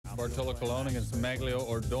Bartolo Colon against Maglio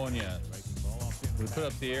Ordonez. We put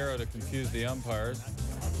up the arrow to confuse the umpires.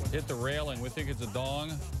 Hit the railing. We think it's a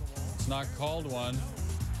dong. It's not called one.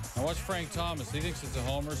 Now watch Frank Thomas. He thinks it's a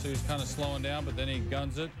homer, so he's kind of slowing down, but then he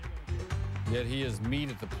guns it. Yet he is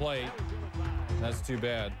meat at the plate. That's too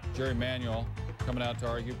bad. Jerry Manuel coming out to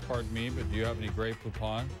argue, pardon me, but do you have any Grey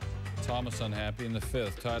Poupon? Thomas unhappy in the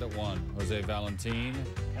fifth, tied at 1. Jose Valentin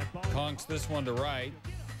conks this one to right.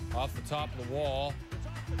 Off the top of the wall.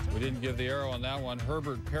 We didn't give the arrow on that one.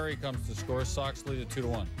 Herbert Perry comes to score. Sox lead at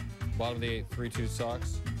 2-1. Bottom of the 8th, 3-2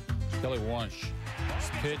 Sox. Kelly Wunsch. This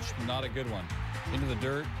pitch, not a good one. Into the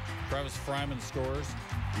dirt. Travis Fryman scores.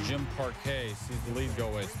 Jim Parquet sees the lead go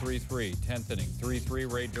away. It's 3-3. 10th inning.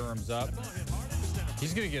 3-3. Ray Durham's up.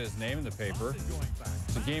 He's going to get his name in the paper.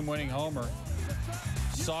 It's a game-winning homer.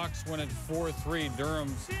 Sox win at 4-3.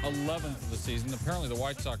 Durham's 11th of the season. Apparently the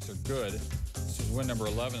White Sox are good. This is win number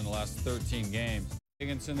 11 in the last 13 games.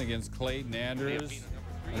 Higginson against Clayton Andrews.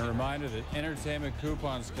 And a reminder that entertainment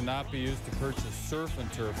coupons cannot be used to purchase surf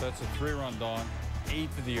and turf. That's a 3-run dong.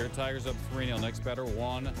 8th of the year. Tigers up 3-0. Next batter,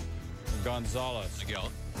 Juan Gonzalez.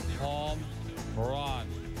 Miguel. Palm Moran.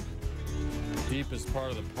 Deepest part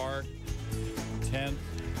of the park. 10th.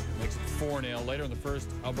 Makes it 4-0. Later in the first,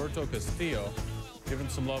 Alberto Castillo giving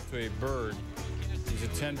some love to a bird. He's a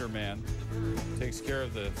tender man. Takes care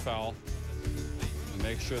of the fowl. And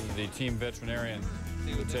makes sure that the team veterinarian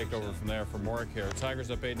will take over from there for more care. Tigers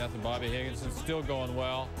up 8-0. Bobby Higginson still going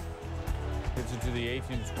well. Gets it to the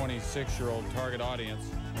 18 to 26-year-old target audience.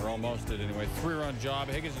 Or almost it anyway. 3-run job.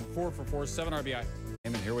 Higginson 4 for 4, 7 RBI.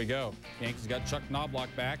 And here we go. Yankees got Chuck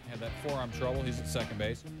Knobloch back. Had that forearm trouble. He's at second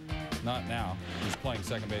base. Not now. He's playing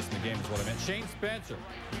second base in the game is what I meant. Shane Spencer.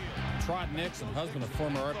 Trot Nixon, husband of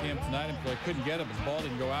former RPM Tonight employee, couldn't get it, but the ball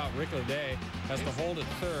didn't go out. Rick Leday has to hold it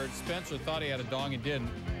third. Spencer thought he had a dong, he didn't.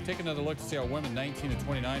 Take another look to see how women 19 to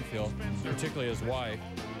 29 feel, particularly his wife.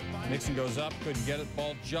 Nixon goes up, couldn't get it.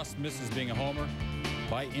 Ball just misses being a homer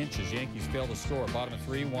by inches. Yankees fail to score. Bottom of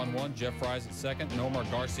 3, 1-1. Jeff Fry's at second. Nomar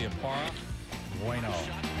Garcia-Parra. Bueno.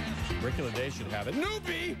 Ricky Leday should have it.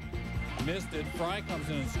 Newbie! Missed it. Fry comes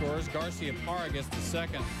in and scores. Garcia-Parra gets to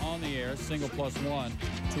second on the air. Single +1.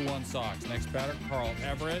 2-1 Sox. Next batter, Carl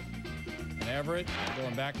Everett. And Everett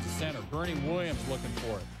going back to center. Bernie Williams looking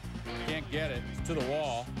for it. Can't get it. It's to the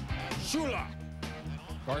wall. Shula!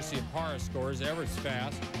 Garcia-Parra scores. Everett's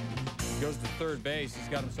fast. He goes to third base. He's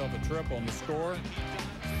got himself a triple. And the score,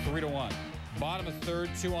 3-1. Bottom of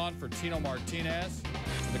third, 2 on for Tino Martinez.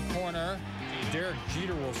 To the corner. Derek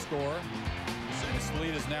Jeter will score. This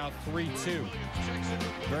lead is now 3-2.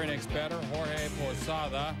 Very next batter, Jorge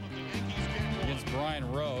Posada against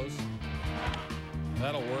Brian Rose.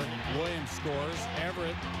 That'll work. Williams scores.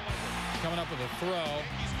 Everett coming up with a throw.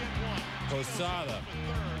 Posada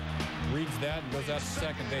reads that and goes out to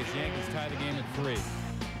second base. Yankees tie the game at 3.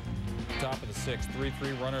 Top of the 6th,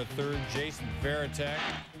 3-3 runner at third. Jason Varitek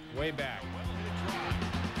way back.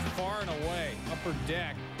 Far and away, upper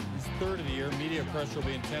deck. His third of the year. Media pressure will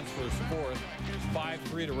be intense for his fourth.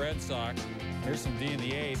 5-3 to Red Sox. Here's some D in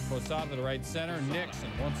the 8th. Posada to right center.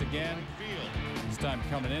 Nixon once again. This time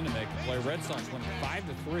coming in to make the play. Red Sox won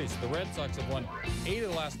 5-3. So the Red Sox have won 8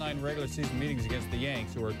 of the last 9 regular season meetings against the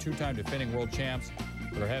Yanks, who are 2-time defending world champs,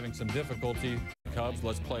 but are having some difficulty. Cubs,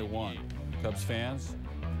 let's play 1. Cubs fans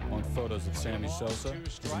want photos of Sammy Sosa.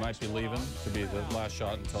 He might be leaving to be the last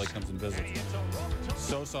shot until he comes and visits.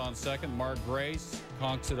 Sosa on second. Mark Grace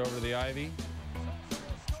conks it over the ivy.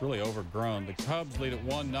 It's really overgrown. The Cubs lead at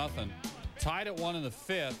 1-0. Tied at 1 in the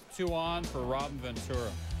 5th. 2 on for Robin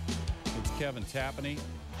Ventura. It's Kevin Tapani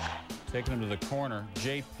taking him to the corner.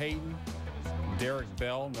 Jay Payton, Derek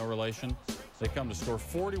Bell, no relation. They come to score.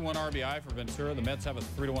 41 RBI for Ventura. The Mets have a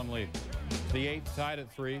 3-1 lead. The 8th tied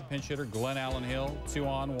at 3. Pinch hitter Glenn Allen Hill. 2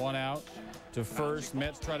 on, 1 out to first.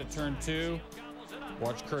 Mets try to turn 2.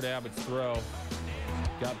 Watch Kurt Abbott's throw.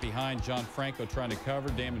 Got behind John Franco trying to cover.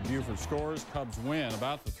 Damon Buford scores. Cubs win.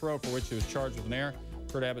 About the throw for which he was charged with an error.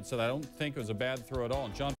 Kurt Abbott said, I don't think it was a bad throw at all.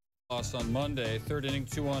 And John lost on Monday. Third inning,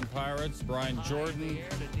 2-1 Pirates. Brian Jordan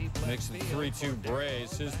makes it 3-2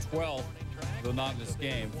 Braves. His 12th, though not in this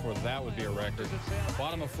game, for that would be a record.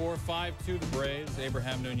 Bottom of 4, 5-2 the Braves.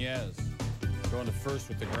 Abraham Nunez going to first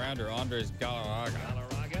with the grounder. Andres Galarraga.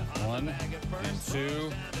 1 and 2.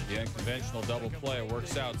 The unconventional double play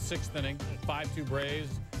works out. 6th inning, 5-2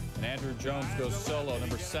 Braves. And Andrew Jones goes solo,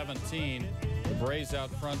 number 17. The Braves out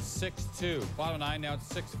front 6-2. Bottom 9 now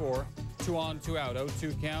it's 6-4. 2 on, 2 out.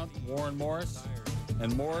 0-2 count. Warren Morris.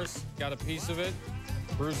 And Morris got a piece of it.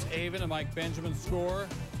 Bruce Avon and Mike Benjamin score.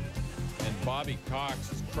 And Bobby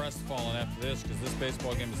Cox is crestfallen after this because this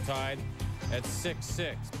baseball game is tied at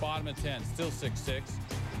 6-6. Bottom of 10, still 6-6.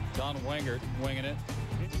 Don Wengert winging it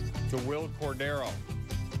to Will Cordero.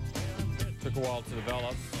 Took a while to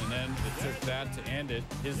develop, and then it took that to end it.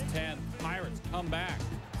 His 10th. Pirates come back.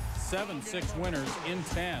 7-6 winners in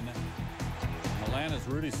 10. Atlanta's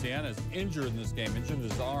Rudy Siena is injured in this game, injured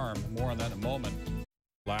his arm. More on that in a moment.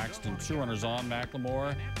 Laxton, 2 runners on.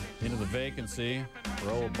 McLemore into the vacancy.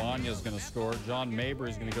 Raul Banya is going to score. John Mabry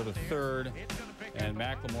is going to go to third. And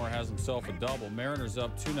McLemore has himself a double. Mariners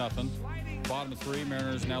up 2-0. Bottom of 3,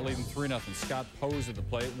 Mariners now leading 3-0. Scott Pose at the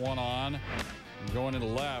plate, 1 on. And going into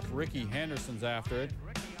left, Ricky Henderson's after it.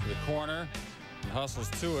 To the corner, and hustles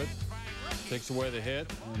to it. Takes away the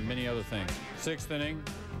hit, and many other things. 6th inning,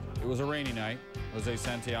 it was a rainy night. Jose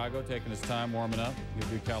Santiago taking his time warming up. He'll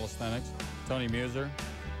do calisthenics. Tony Muser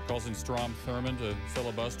calls in Strom Thurmond to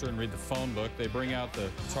filibuster and read the phone book. They bring out the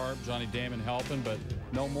tarp, Johnny Damon helping, but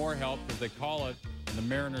no more help because they call it, and the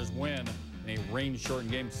Mariners win in a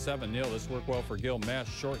rain-shortened game, 7-0. This worked well for Gil Mesh.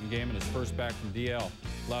 Shortened game in his first back from DL.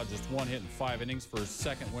 Allowed just 1 hit in 5 innings for his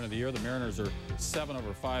 2nd win of the year. The Mariners are 7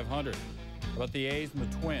 over 500. How about the A's and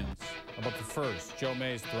the Twins? How about the first? Joe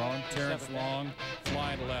Mays throwing. Terrence Long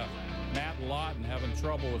flying to left. Matt Lawton having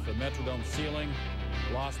trouble with the Metrodome ceiling.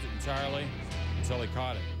 Lost it entirely until he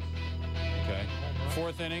caught it. Okay.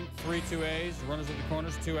 4th inning, 3-2 A's. Runners at the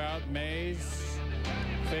corners, 2 out. Mays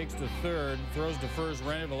fakes to third, throws to first.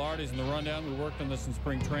 Randy Velarde's in the rundown. We worked on this in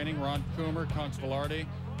spring training. Ron Coomer, Kunks Velarde,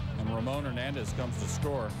 and Ramon Hernandez comes to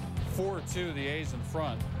score. 4-2, the A's in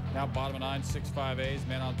front. Now bottom of 9, 6-5 A's.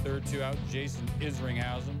 Man on third, 2 out. Jason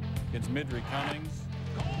Isringhausen against Midri Cummings.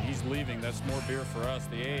 He's leaving. That's more beer for us.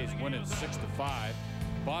 The A's win it 6-5.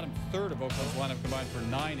 Bottom third of Oakland's lineup combined for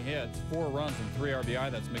 9 hits, 4 runs, and 3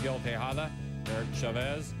 RBI. That's Miguel Tejada, Eric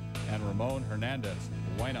Chavez, and Ramon Hernandez.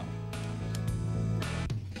 Bueno.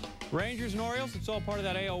 Rangers and Orioles, it's all part of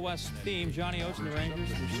that AL West theme. Johnny Oates and the Rangers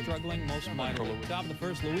are struggling most mightily. Top of the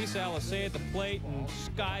first, Luis Alisei at the plate, and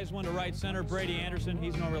skies one to right center. Brady Anderson,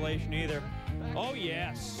 he's no relation either. Oh,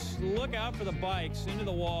 yes. Look out for the bikes. Into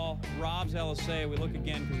the wall. Robs Alisei. We look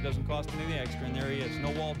again because it doesn't cost him any extra, and there he is.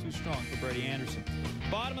 No wall too strong for Brady Anderson.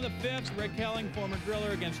 Bottom of the 5th, Rick Helling, former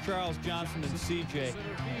driller, against Charles Johnson and CJ.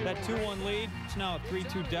 That 2-1 lead, it's now a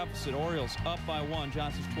 3-2 deficit. Orioles up by 1.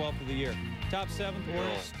 Johnson's 12th of the year. Top 7th,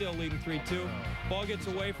 Orioles still leading 3-2. Ball gets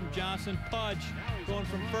away from Johnson. Pudge going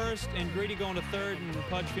from first, and Greedy going to third, and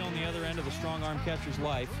Pudge feeling the other end of the strong arm catcher's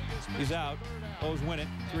life. He's out. O's win it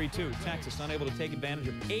 3-2. Texas unable to take advantage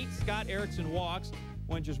of 8 Scott Erickson walks.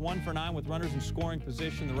 Went just 1 for 9 with runners in scoring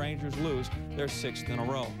position. The Rangers lose their 6th in a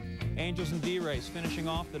row. Angels and D-Rays finishing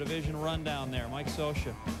off the division rundown there. Mike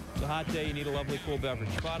Scioscia. It's a hot day. You need a lovely cool beverage.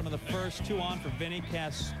 Bottom of the first, 2 on for Vinny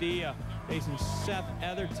Castilla facing Seth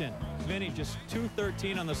Etherton. Vinny just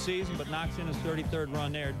 2-13 on the season, but knocks in his 33rd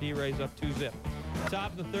run there. D-Rays up 2-zip.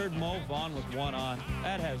 Top of the third, Mo Vaughn with 1 on.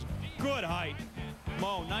 That has good height.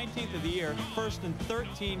 Mo, 19th of the year, first in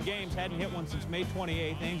 13 games, hadn't hit one since May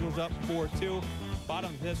 28th. Angels up 4-2.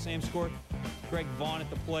 Bottom of the 5th, same score. Greg Vaughn at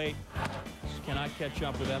the plate. Cannot catch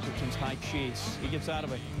up with Etherton's high cheese. He gets out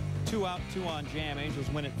of a 2-out, 2-on jam. Angels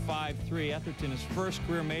win it 5-3. Etherton, his first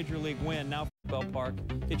career Major League win. Now Bell Park,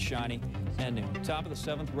 it's shiny and new. Top of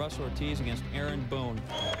the 7th, Russ Ortiz against Aaron Boone.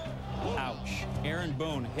 Ouch. Aaron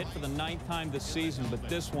Boone hit for the 9th time this season, but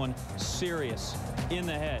this one serious in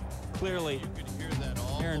the head. Clearly,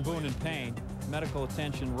 Aaron Boone in pain. Medical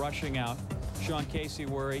attention rushing out. Sean Casey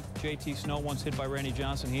worried. JT Snow once hit by Randy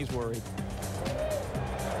Johnson. He's worried.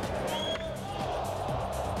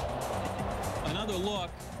 Another look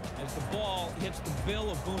as the ball hits the bill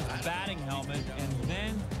of Boone's batting helmet and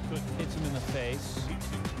then hits him in the face.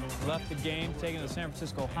 Left the game, taken to the San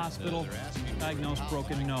Francisco hospital, diagnosed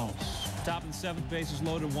broken nose. Top of the 7th, bases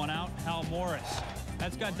loaded, 1 out. Hal Morris.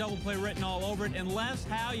 That's got double play written all over it. Unless,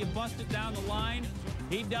 Hal, you bust it down the line.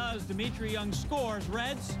 He does. Dimitri Young scores.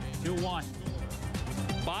 Reds, 2-1.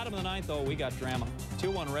 Bottom of the 9th, oh, we got drama.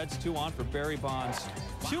 2-1 Reds, 2 on for Barry Bonds.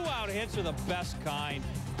 2-out hits are the best kind.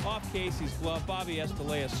 Off Casey's glove, Bobby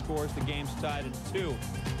Estalella scores. The game's tied at 2.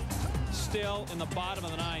 Still in the bottom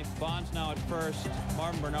of the 9th, Bonds now at first,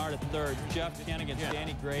 Marvin Bernard at third, Jeff Kent against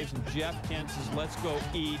Danny Graves, and Jeff Kent says, let's go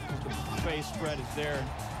eat, because the face spread is there.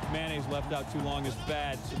 Mayonnaise left out too long is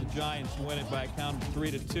bad, so the Giants win it by a count of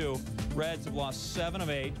 3-2. Reds have lost 7 of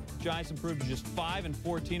 8. Giants improved to just 5 and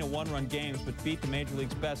 14 of 1-run games, but beat the Major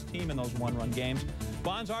League's best team in those 1-run games.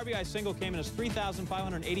 Bonds' RBI single came in as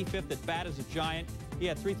 3,585th at bat as a Giant. He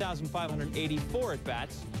had 3,584 at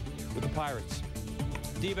bats with the Pirates.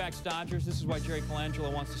 D-backs Dodgers. This is why Jerry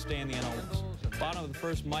Colangelo wants to stay in the NL East. Bottom of the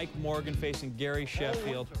first, Mike Morgan facing Gary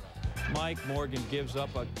Sheffield. Mike Morgan gives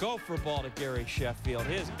up a gopher ball to Gary Sheffield.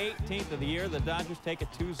 His 18th of the year. The Dodgers take a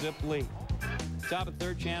 2-zip lead. Top of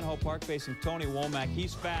third, Chan-Ho Park facing Tony Womack.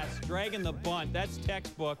 He's fast, dragging the bunt. That's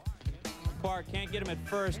textbook. Park can't get him at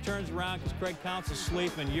first, turns around because Craig Counsell's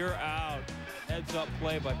sleeping. You're out. Heads up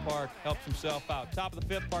play by Park, helps himself out. Top of the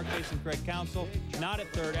fifth, Park facing Craig Counsell. Not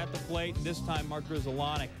at third, at the plate. This time, Mark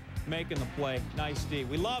Grizzolonic making the play. Nice D.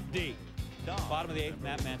 We love D. Bottom of the eighth,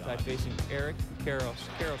 Matt Manti facing Eric Karros.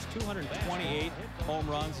 Karros, 228 home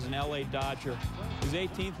runs as an LA Dodger. His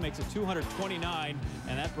 18th makes it 229,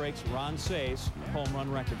 and that breaks Ron Say's home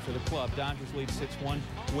run record for the club. Dodgers lead 6-1,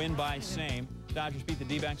 win by same. Dodgers beat the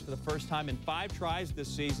D-backs for the first time in 5 tries this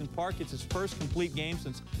season. Park gets his first complete game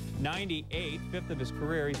since '98, 5th of his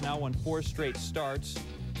career. He's now won 4 straight starts.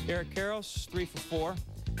 Eric Karros, 3 for 4.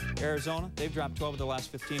 Arizona, they've dropped 12 of the last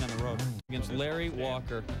 15 on the road against Larry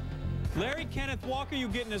Walker. Larry Kenneth Walker, you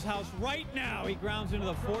get in his house right now. He grounds into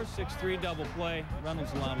the 4-6-3 double play.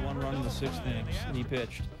 Reynolds allowed 1 run in the 6th inning. He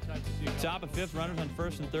pitched. Top of 5th, runners on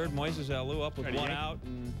 1st and 3rd. Moises Alou up with 1 out.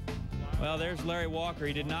 And, well, there's Larry Walker.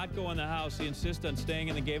 He did not go in the house. He insisted on staying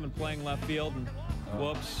in the game and playing left field. And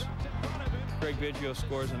whoops. Craig Biggio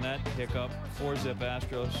scores on that hiccup. 4-zip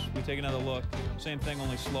Astros. We take another look. Same thing,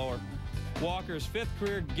 only slower. Walker's 5th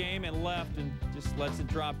career game and left and just lets it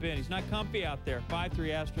drop in. He's not comfy out there. 5-3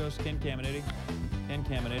 Astros. Ken Caminiti. Ken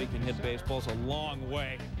Caminiti can hit baseballs a long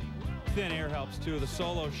way. Thin air helps too. The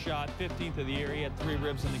solo shot, 15th of the year. He had 3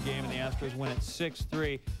 ribs in the game, and the Astros win at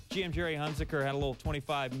 6-3. GM Jerry Hunziker had a little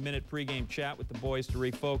 25-minute pregame chat with the boys to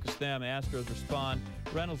refocus them. The Astros respond.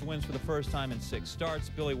 Reynolds wins for the first time in 6 starts.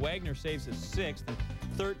 Billy Wagner saves his 6th and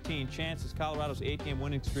 13 chances. Colorado's 8-game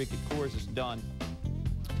winning streak at Coors is done.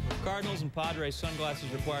 Cardinals and Padres,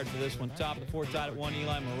 sunglasses required for this one. Top of the 4th, tied at 1,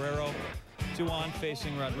 Eli Marrero. 2 on,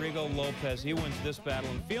 facing Rodrigo Lopez. He wins this battle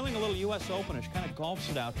and feeling a little U.S. Openish. Kind of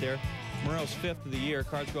golfs it out there. Marrero's 5th of the year.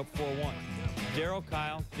 Cards go up 4-1. Darryl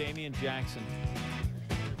Kyle, Damian Jackson.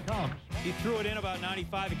 He threw it in about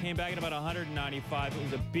 95. It came back at about 195. It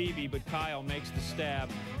was a BB, but Kyle makes the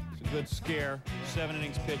stab. It's a good scare. 7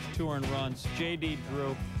 innings pitched, 2 earned runs. J.D.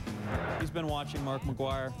 Drew. He's been watching Mark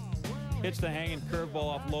McGwire. Hits the hanging curveball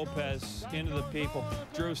off Lopez into the people.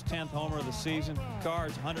 Drew's 10th homer of the season.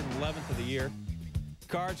 Cards 111th of the year.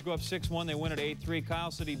 Cards go up 6-1. They win at 8-3.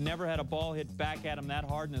 Kyle said he'd never had a ball hit back at him that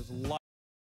hard in his life.